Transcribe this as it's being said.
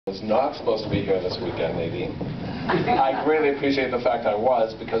I was not supposed to be here this weekend, Nadine. I really appreciate the fact I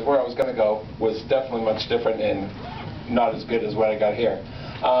was, because where I was going to go was definitely much different and not as good as what I got here.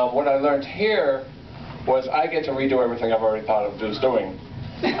 What I learned here was I get to redo everything I've already thought of doing.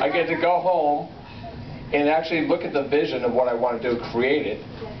 I get to go home and actually look at the vision of what I want to do, create it.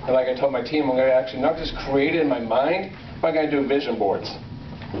 And like I told my team, I'm going to actually not just create it in my mind, but I'm going to do vision boards.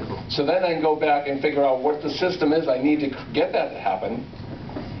 So then I can go back and figure out what the system is I need to get that to happen,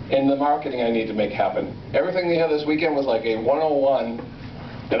 and the marketing I need to make happen. Everything they had this weekend was like a 101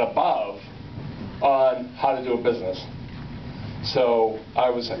 and above on how to do a business. So I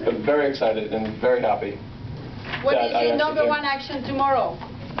was very excited and very happy. What is your number one action tomorrow?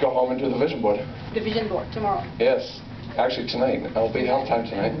 Go home and do the vision board. The vision board tomorrow. Yes. Actually tonight. I'll be halftime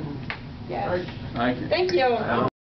tonight. Yes. Thank you. Thank you.